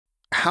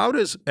How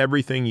does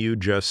everything you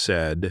just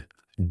said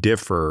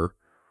differ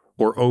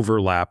or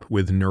overlap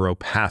with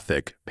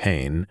neuropathic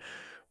pain,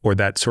 or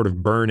that sort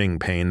of burning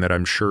pain that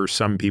I'm sure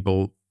some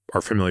people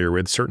are familiar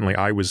with? Certainly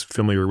I was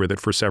familiar with it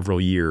for several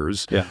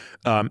years. Yeah.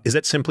 Is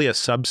that simply a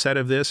subset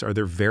of this? Are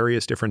there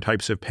various different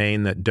types of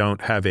pain that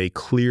don't have a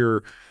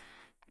clear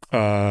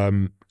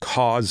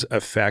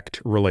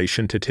cause-effect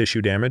relation to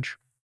tissue damage?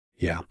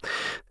 Yeah.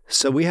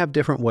 So we have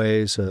different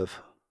ways of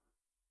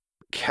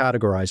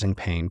categorizing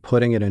pain,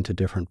 putting it into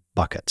different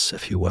buckets,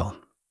 if you will.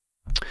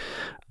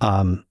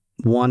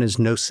 One is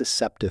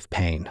nociceptive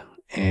pain.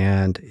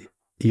 And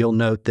you'll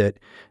note that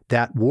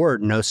that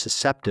word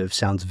nociceptive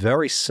sounds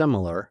very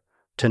similar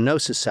to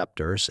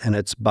nociceptors, and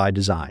it's by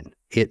design.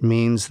 It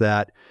means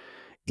that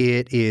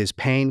it is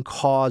pain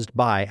caused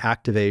by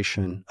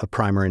activation of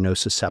primary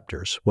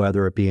nociceptors,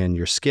 whether it be in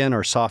your skin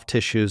or soft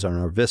tissues or in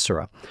our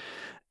viscera.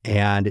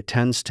 And it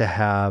tends to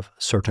have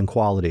certain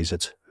qualities.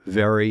 It's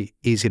very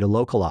easy to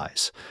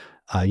localize.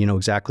 You know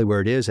exactly where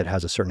it is. It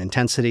has a certain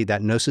intensity.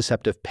 That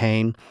nociceptive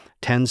pain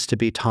tends to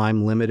be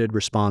time-limited,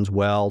 responds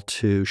well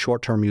to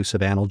short-term use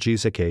of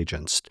analgesic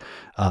agents,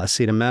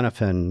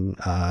 acetaminophen,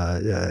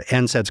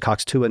 NSAIDs,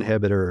 COX-2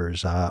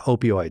 inhibitors,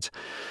 opioids,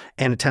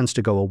 and it tends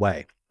to go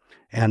away.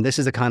 And this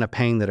is the kind of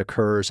pain that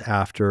occurs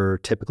after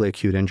typically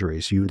acute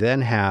injuries. You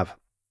then have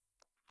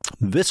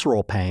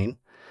visceral pain,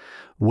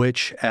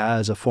 which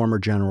as a former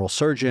general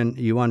surgeon,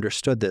 you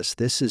understood this.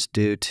 This is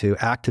due to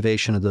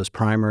activation of those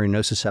primary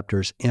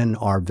nociceptors in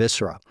our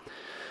viscera.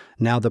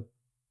 Now, the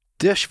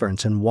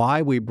difference and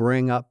why we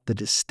bring up the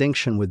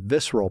distinction with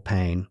visceral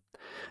pain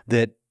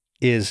that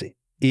is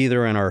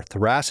either in our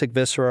thoracic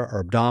viscera or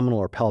abdominal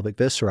or pelvic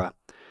viscera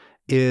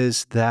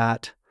is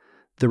that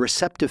the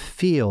receptive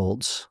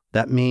fields,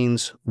 that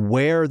means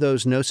where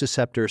those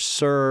nociceptors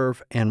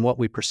serve and what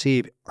we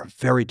perceive, are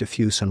very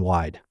diffuse and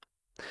wide.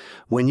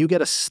 When you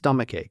get a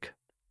stomach ache,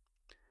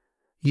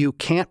 you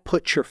can't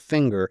put your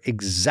finger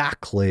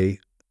exactly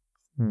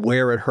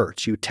where it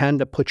hurts. You tend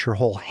to put your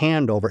whole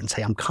hand over it and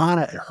say,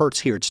 it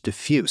hurts here, it's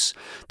diffuse.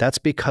 That's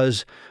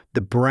because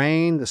the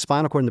brain, the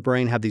spinal cord and the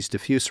brain have these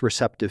diffuse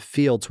receptive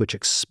fields which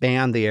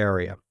expand the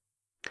area.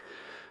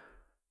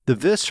 The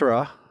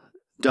viscera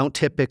don't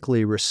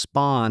typically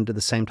respond to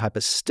the same type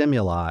of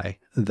stimuli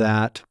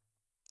that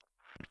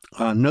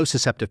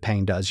nociceptive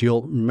pain does.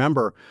 You'll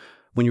remember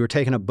when you were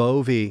taking a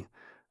bovie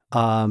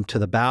to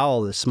the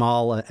bowel, the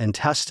small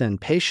intestine,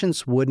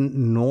 patients wouldn't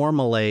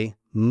normally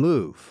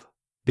move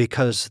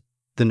because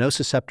the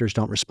nociceptors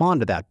don't respond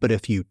to that. But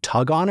if you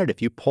tug on it,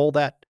 if you pull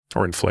that...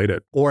 Or inflate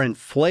it.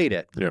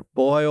 Yep.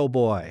 Boy, oh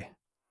boy,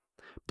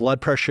 blood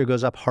pressure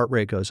goes up, heart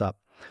rate goes up.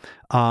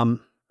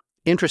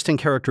 Interesting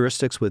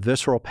characteristics with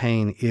visceral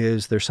pain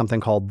is there's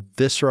something called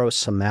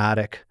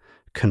viscerosomatic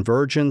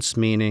convergence,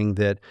 meaning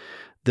that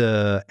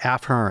the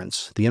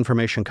afferents, the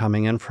information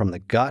coming in from the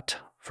gut,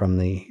 from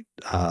the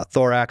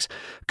thorax,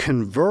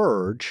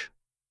 converge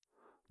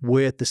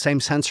with the same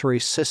sensory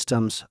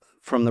systems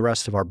from the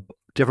rest of our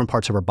different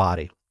parts of our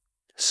body.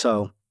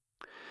 So,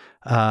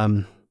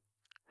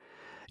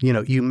 you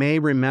know, you may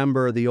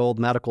remember the old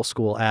medical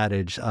school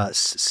adage,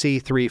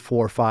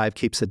 C345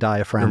 keeps the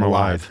diaphragm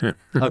alive.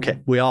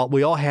 Okay, we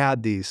all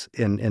had these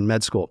in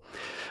med school.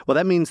 Well,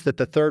 that means that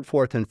the third,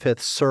 fourth, and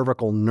fifth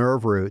cervical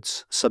nerve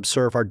roots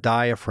subserve our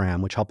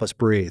diaphragm, which help us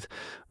breathe.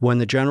 When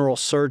the general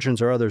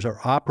surgeons or others are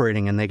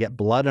operating and they get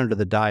blood under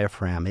the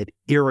diaphragm, it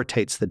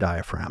irritates the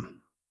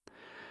diaphragm.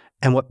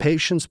 And what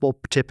patients will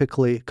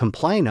typically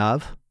complain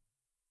of,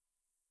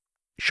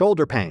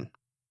 shoulder pain,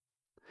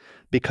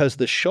 because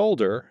the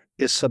shoulder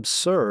is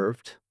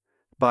subserved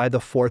by the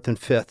fourth and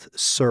fifth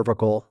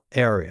cervical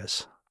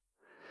areas.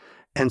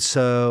 And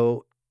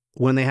so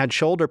when they had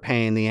shoulder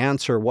pain, the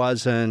answer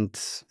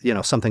wasn't, you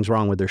know, something's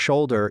wrong with their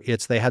shoulder.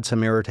 It's they had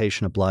some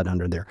irritation of blood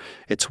under there.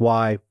 It's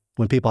why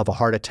when people have a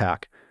heart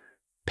attack,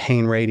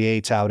 pain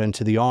radiates out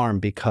into the arm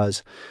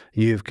because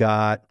you've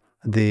got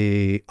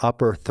the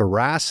upper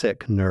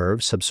thoracic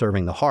nerves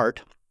subserving the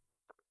heart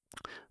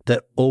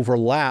that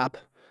overlap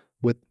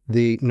with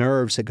the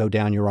nerves that go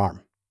down your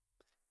arm.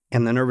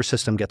 And the nervous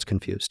system gets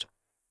confused.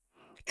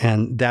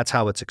 And that's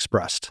how it's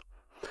expressed.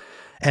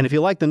 And if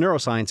you like the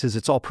neurosciences,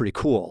 it's all pretty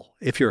cool.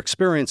 If you're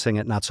experiencing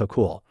it, not so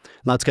cool.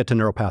 Let's get to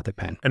neuropathic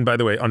pain. And by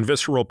the way, on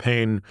visceral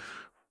pain,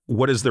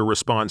 what is the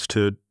response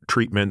to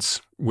treatments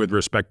with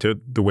respect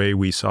to the way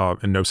we saw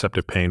in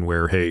nociceptive pain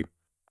where, hey,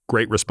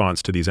 great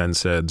response to these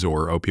NSAIDs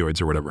or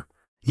opioids or whatever?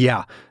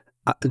 Yeah.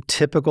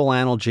 Typical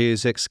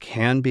analgesics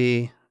can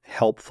be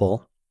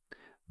helpful,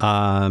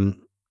 but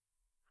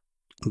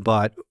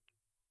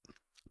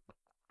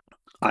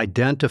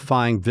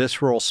identifying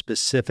visceral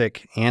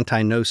specific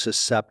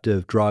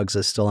anti-nociceptive drugs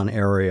is still an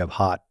area of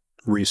hot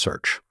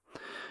research.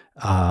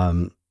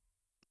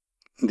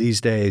 These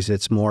days,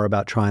 it's more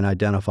about trying to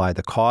identify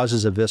the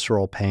causes of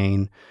visceral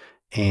pain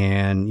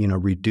and, you know,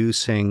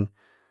 reducing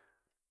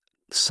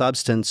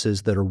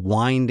substances that are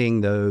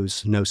winding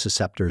those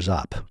nociceptors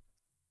up.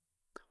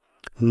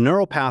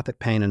 Neuropathic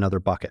pain, another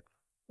bucket.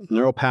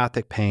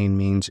 Neuropathic pain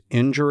means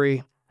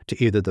injury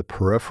to either the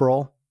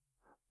peripheral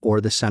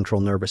or the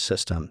central nervous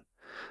system.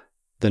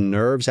 the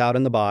nerves out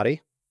in the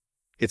body.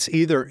 It's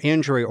either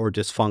injury or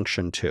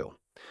dysfunction too.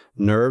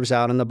 Nerves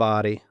out in the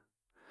body,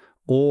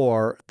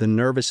 or the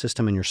nervous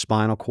system in your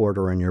spinal cord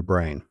or in your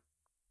brain.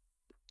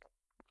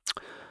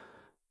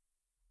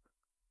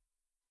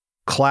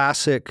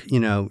 Classic,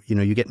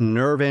 you get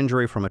nerve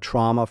injury from a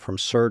trauma, from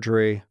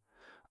surgery.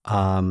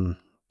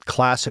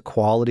 Classic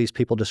qualities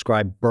people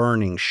describe: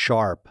 burning,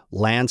 sharp,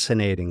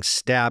 lancinating,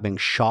 stabbing,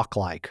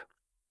 shock-like.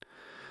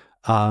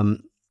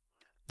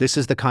 This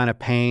is the kind of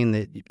pain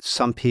that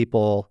some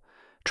people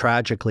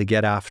tragically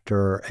get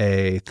after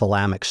a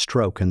thalamic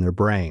stroke in their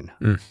brain.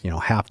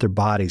 Half their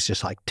body's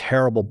just like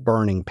terrible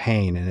burning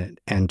pain,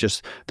 and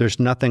just there's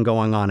nothing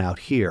going on out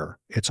here.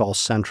 It's all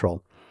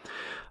central.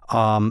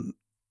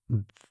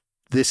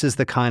 This is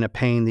the kind of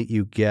pain that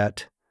you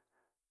get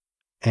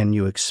and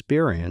you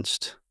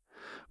experienced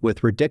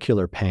with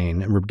radicular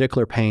pain. And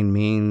radicular pain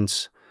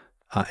means,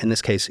 in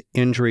this case,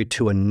 injury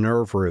to a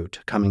nerve root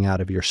coming out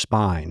of your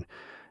spine.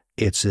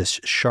 It's this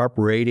sharp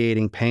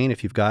radiating pain,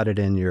 if you've got it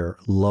in your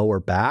lower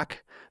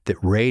back, that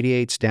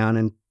radiates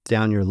down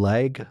your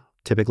leg,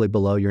 typically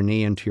below your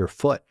knee into your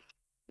foot.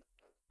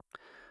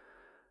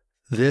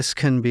 This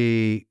can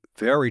be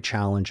very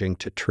challenging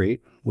to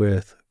treat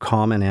with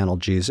common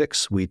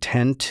analgesics. We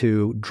tend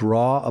to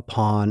draw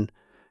upon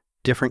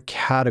different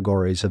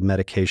categories of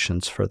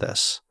medications for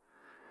this.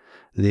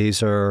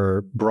 These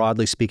are,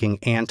 broadly speaking,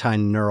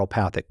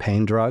 anti-neuropathic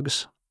pain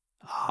drugs.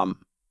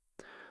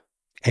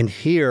 And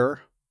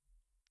here,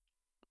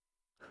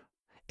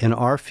 in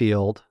our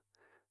field,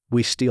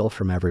 we steal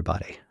from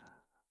everybody.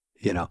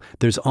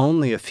 There's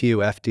only a few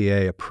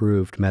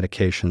FDA-approved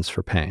medications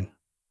for pain,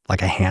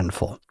 like a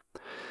handful.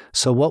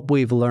 So what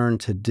we've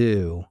learned to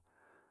do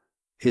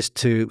is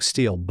to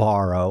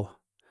borrow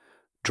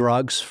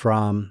drugs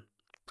from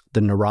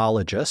the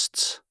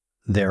neurologists,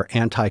 their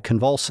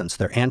anticonvulsants,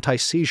 their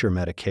anti-seizure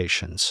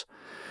medications,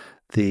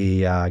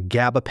 the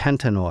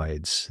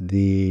gabapentinoids,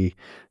 the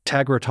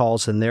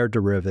tegratols and their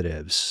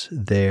derivatives,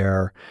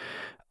 their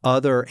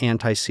other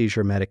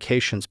anti-seizure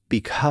medications,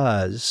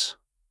 because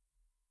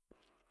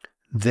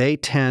they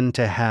tend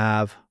to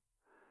have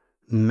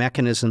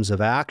mechanisms of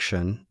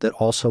action that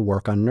also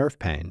work on nerve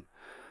pain.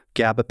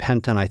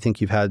 Gabapentin, I think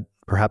you've had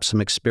perhaps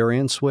some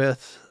experience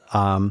with.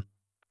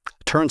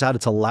 Turns out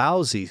it's a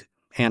lousy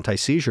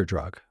anti-seizure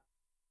drug.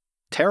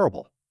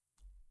 Terrible.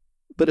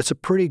 But it's a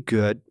pretty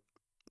good,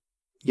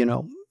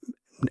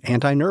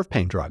 anti-nerve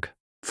pain drug.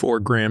 4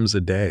 grams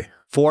a day.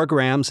 4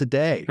 grams a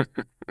day.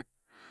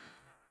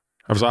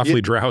 I was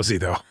awfully drowsy,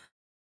 though.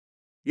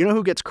 You know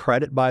who gets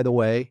credit, by the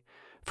way,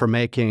 for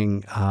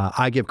making,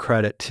 I give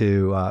credit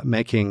to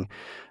making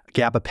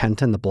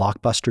gabapentin the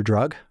blockbuster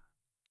drug?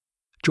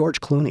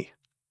 George Clooney.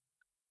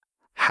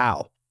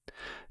 How?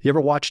 You ever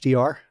watched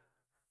ER?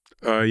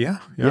 Yeah.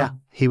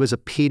 He was a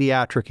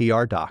pediatric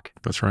ER doc.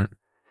 That's right.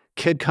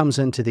 Kid comes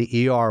into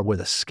the ER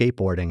with a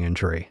skateboarding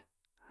injury.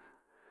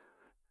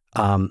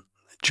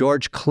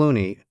 George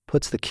Clooney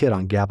puts the kid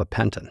on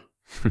gabapentin.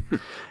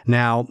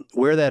 Now,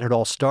 where that had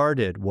all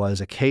started was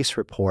a case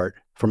report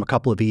from a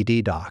couple of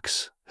ED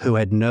docs who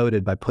had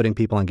noted by putting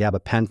people on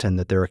gabapentin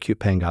that their acute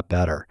pain got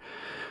better.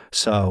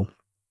 So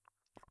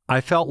I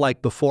felt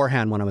like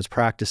beforehand, when I was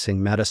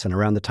practicing medicine,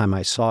 around the time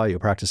I saw you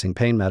practicing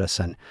pain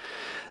medicine,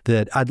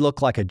 that I'd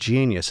look like a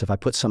genius if I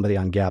put somebody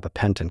on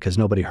gabapentin, because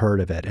nobody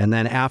heard of it. And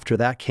then after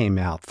that came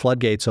out,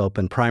 floodgates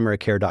opened, primary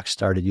care docs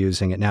started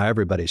using it. Now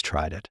everybody's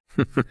tried it.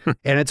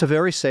 And it's a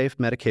very safe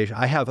medication.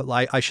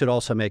 I should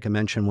also make a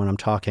mention when I'm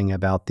talking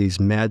about these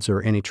meds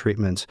or any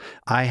treatments,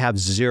 I have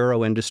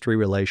zero industry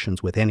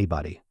relations with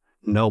anybody.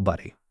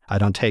 Nobody. I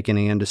don't take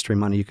any industry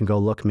money. You can go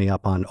look me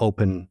up on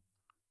Open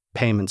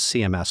Payments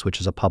CMS,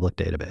 which is a public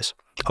database.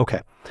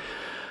 Okay.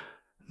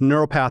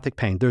 Neuropathic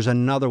pain. There's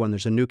another one.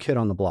 There's a new kid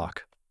on the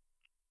block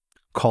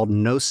called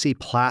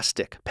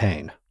Nociplastic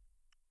Pain.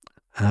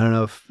 I don't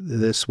know if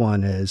this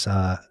one has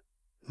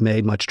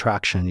made much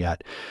traction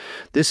yet.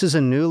 This is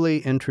a newly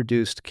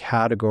introduced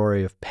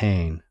category of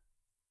pain,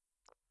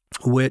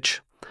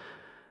 which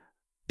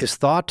is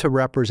thought to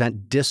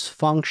represent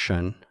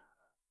dysfunction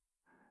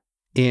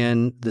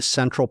in the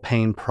central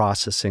pain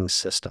processing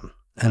system.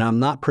 And I'm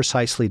not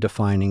precisely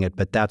defining it,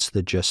 but that's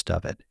the gist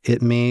of it.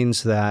 It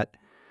means that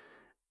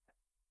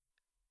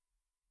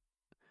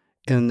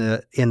in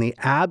the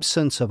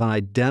absence of an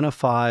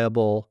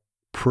identifiable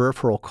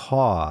peripheral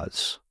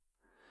cause,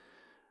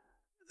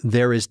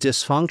 there is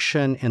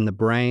dysfunction in the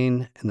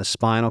brain and the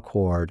spinal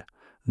cord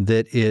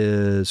that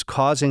is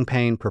causing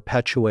pain,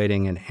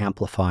 perpetuating and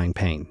amplifying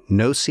pain,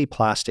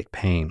 nociplastic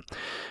pain.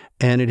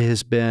 And it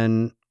has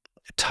been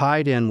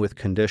tied in with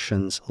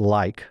conditions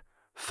like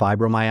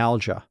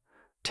fibromyalgia,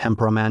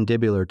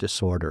 temporomandibular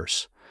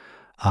disorders,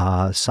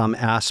 some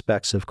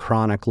aspects of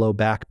chronic low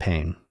back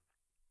pain,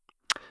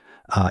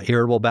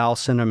 irritable bowel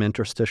syndrome,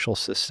 interstitial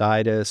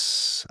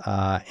cystitis,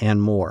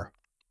 and more.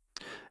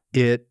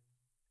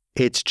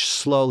 It's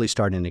slowly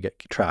starting to get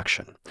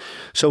traction.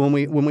 So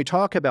when we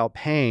talk about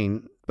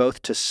pain,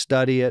 both to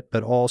study it,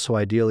 but also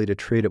ideally to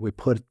treat it, we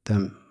put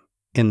them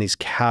in these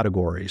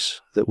categories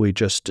that we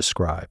just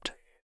described.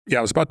 Yeah,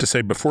 I was about to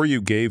say, before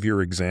you gave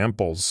your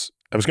examples,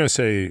 I was going to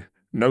say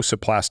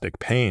nociplastic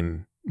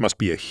pain must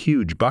be a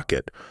huge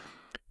bucket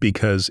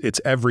because it's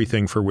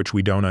everything for which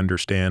we don't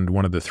understand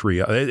one of the three.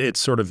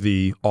 It's sort of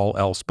the all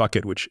else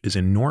bucket, which is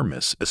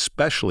enormous,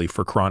 especially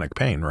for chronic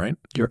pain, right?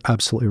 You're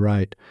absolutely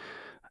right.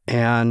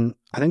 And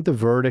I think the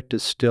verdict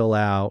is still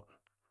out.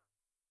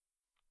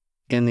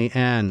 In the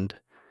end,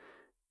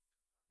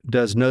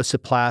 does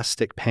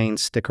nociplastic pain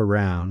stick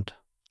around?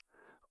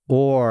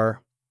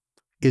 Or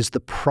is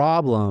the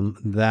problem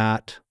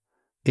that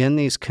in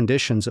these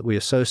conditions that we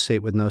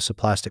associate with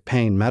nociplastic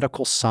pain,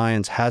 medical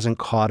science hasn't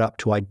caught up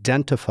to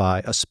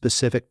identify a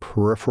specific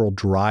peripheral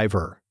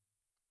driver?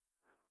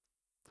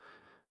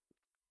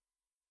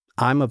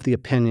 I'm of the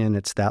opinion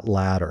it's that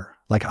latter.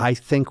 Like, I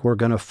think we're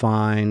going to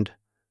find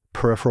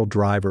peripheral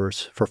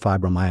drivers for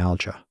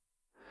fibromyalgia.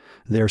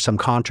 There's some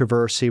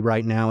controversy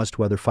right now as to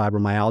whether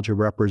fibromyalgia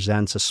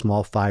represents a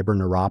small fiber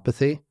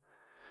neuropathy.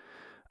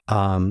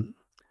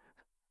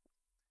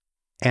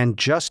 And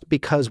just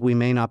because we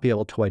may not be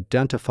able to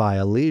identify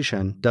a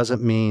lesion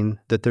doesn't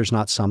mean that there's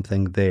not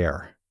something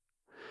there.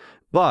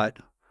 But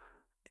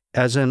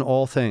as in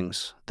all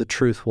things, the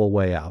truth will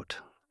weigh out,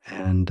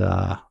 and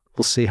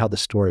we'll see how the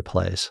story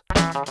plays.